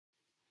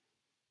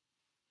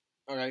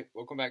Alright,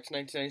 welcome back to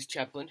 1990s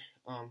Chaplain.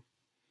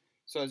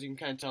 So as you can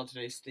kind of tell,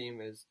 today's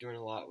theme is doing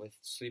a lot with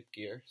sleep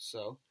gear.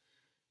 So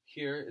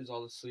here is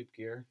all the sleep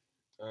gear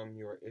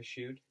you are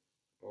issued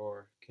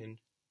or can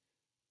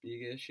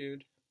be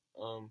issued.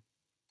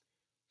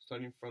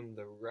 Starting from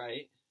the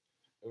right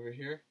over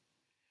here,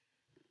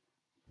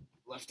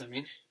 left I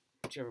mean,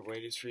 whichever way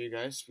it is for you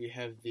guys, we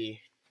have the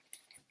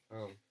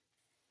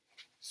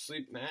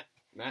sleep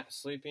mat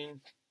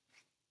sleeping,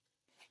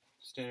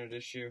 standard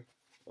issue.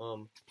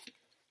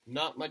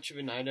 Not much of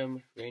an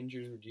item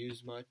Rangers would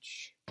use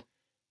much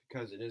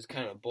because it is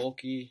kind of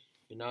bulky.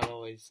 You're not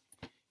always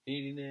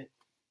needing it.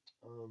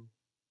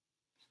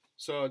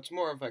 So it's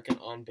more of like an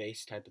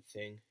on-base type of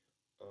thing.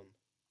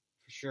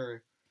 For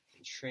sure,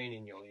 in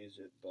training you'll use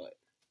it, but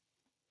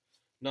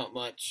not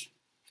much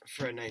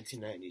for a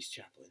 1990s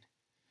chaplain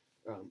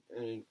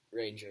and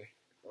Ranger.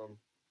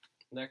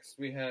 Next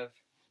we have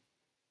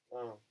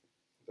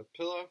the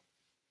pillow.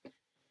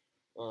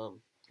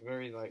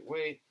 Very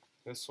lightweight.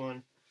 This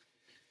one,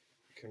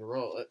 you can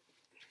roll it,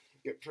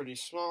 get pretty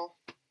small.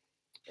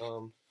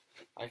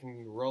 I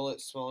can roll it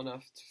small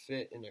enough to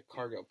fit in a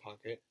cargo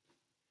pocket.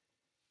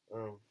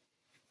 I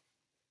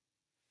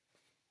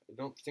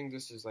don't think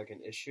this is like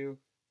an issue.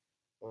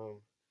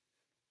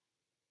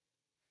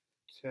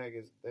 Tag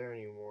isn't there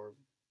anymore,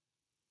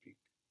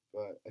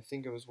 but I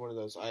think it was one of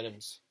those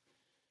items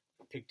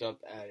picked up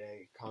at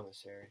a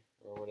commissary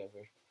or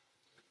whatever.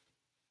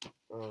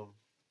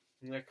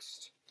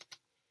 Next,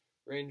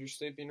 Ranger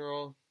sleeping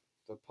roll,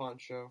 the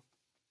poncho.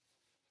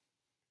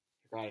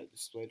 I got it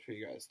displayed for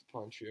you guys. The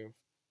poncho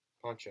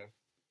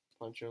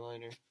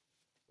liner.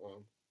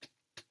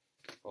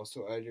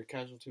 Also add your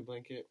casualty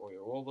blanket or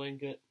your wool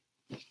blanket.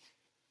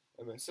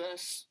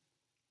 MSS.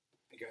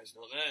 You guys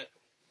know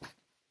that.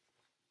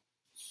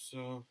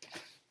 So,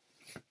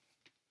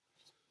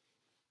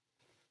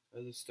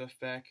 add this stuff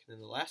back. And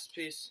then the last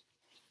piece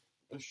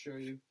I'll show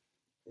you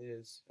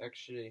is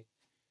actually a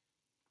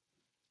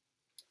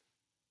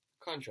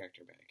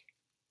contractor bag.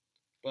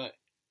 But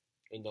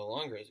it no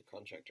longer is a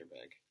contractor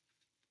bag.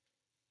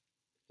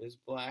 It is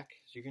black,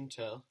 as you can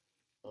tell.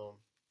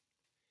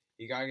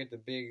 You gotta get the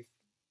big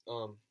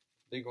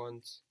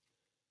ones,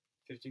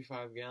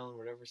 55 gallon,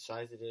 whatever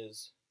size it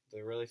is.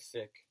 They're really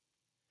thick.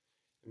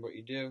 And what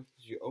you do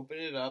is you open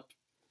it up,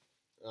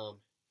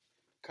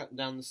 cut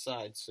down the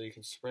sides so you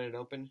can spread it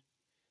open.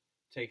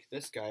 Take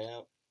this guy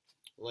out,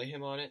 lay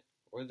him on it,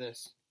 or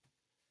this,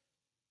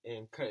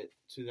 and cut it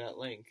to that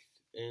length.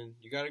 And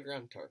you got a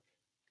ground tarp.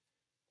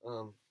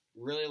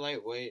 Really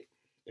lightweight.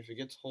 If it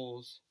gets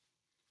holes,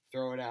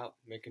 throw it out,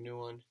 make a new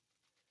one.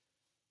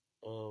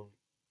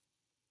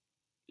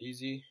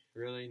 Easy,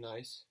 really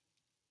nice.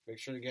 Make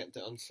sure to get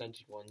the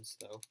unscented ones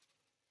though.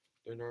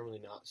 They're normally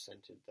not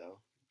scented though,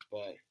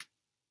 but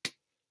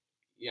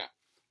yeah.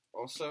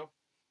 Also,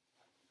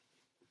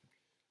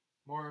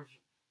 more of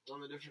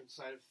on the different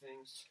side of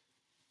things.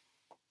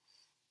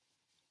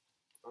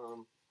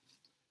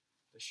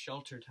 The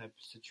shelter type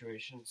of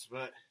situations,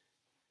 but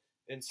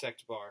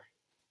insect bar.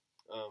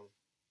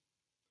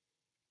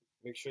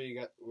 Make sure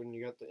when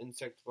you got the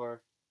insect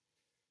bar,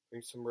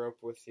 bring some rope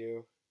with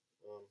you.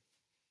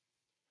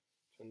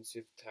 Trying to see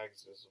if the tag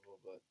is visible,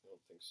 but I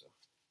don't think so.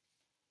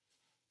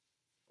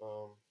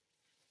 I'll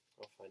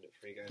find it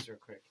for you guys real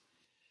quick.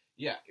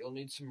 Yeah, you'll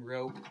need some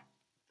rope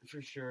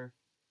for sure.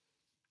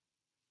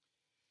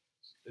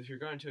 If you're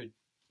going to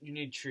you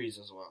need trees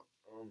as well.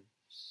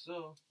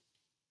 So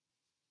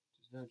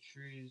there's no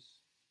trees.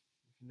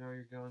 If you know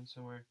you're going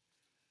somewhere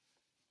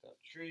without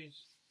trees,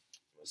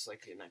 most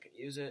likely you're not gonna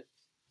use it.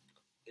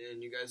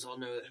 And you guys all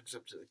know it hooks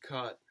up to the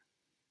cot.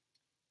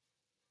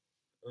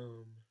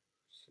 So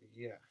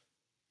yeah.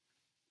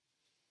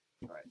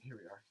 Alright, here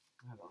we are.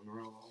 I have it on the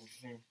roll all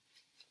the thing.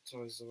 It's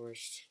always the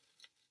worst.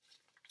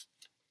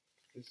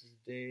 This is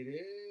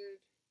dated.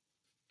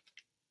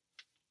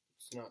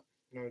 It's not.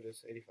 No, it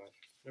is 85.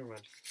 Never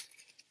mind.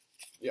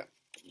 Yeah.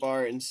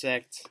 Bar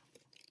insect.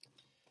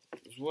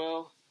 As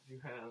well, you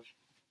have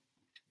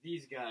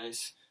these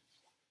guys.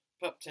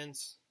 Pup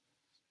tents.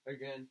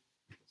 Again,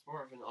 it's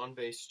more of an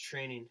on-base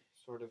training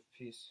sort of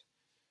piece.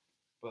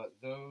 But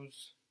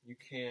those you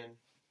can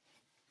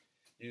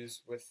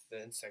use with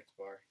the insect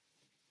bar.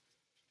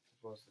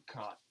 As well as the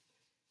cot.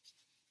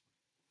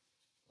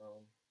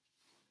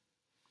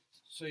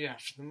 So yeah,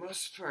 for the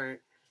most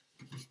part,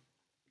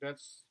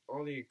 that's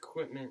all the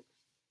equipment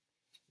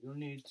you'll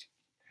need to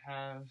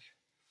have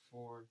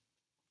for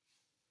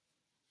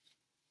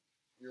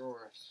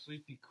your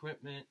sleep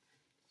equipment.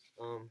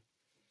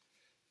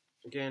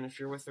 Again, if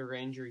you're with a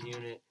Ranger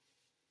unit,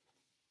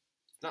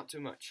 not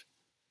too much.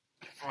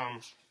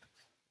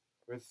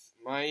 With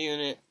my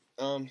unit,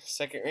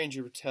 2nd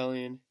Ranger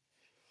Battalion,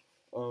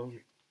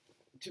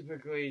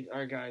 typically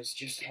our guys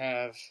just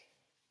have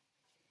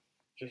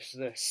just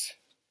this.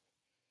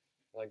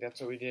 Like, that's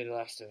what we did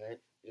last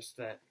event. Just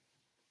that.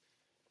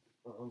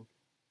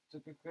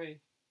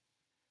 Typically,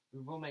 we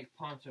will make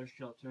poncho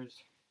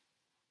shelters.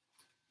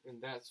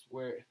 And that's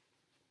where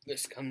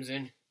this comes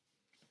in.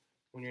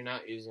 When you're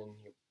not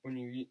when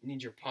you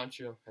need your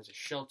poncho as a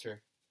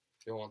shelter.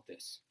 you'll want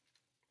this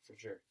for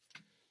sure.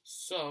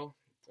 So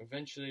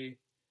eventually,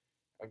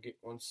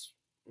 once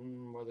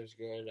weather's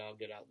good, I'll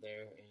get out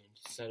there and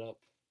set up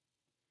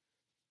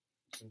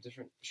some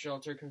different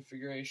shelter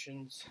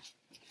configurations.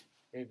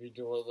 Maybe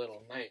do a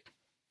little night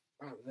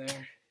out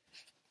there.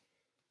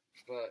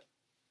 But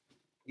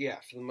yeah,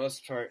 for the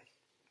most part,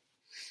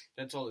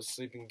 that's all the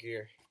sleeping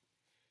gear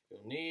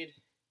you'll need.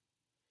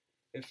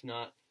 If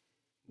not,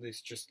 at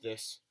least just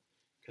this,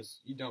 because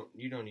you don't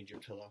need your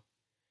pillow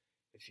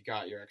if you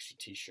got your extra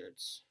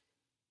t-shirts,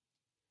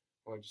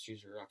 or just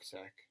use your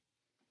rucksack.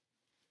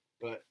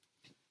 But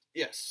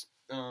yes,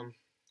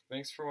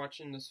 thanks for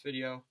watching this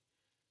video.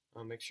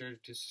 Make sure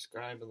to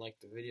subscribe and like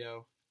the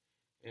video,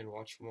 and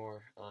watch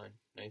more on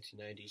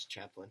 1990s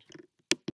Chaplin.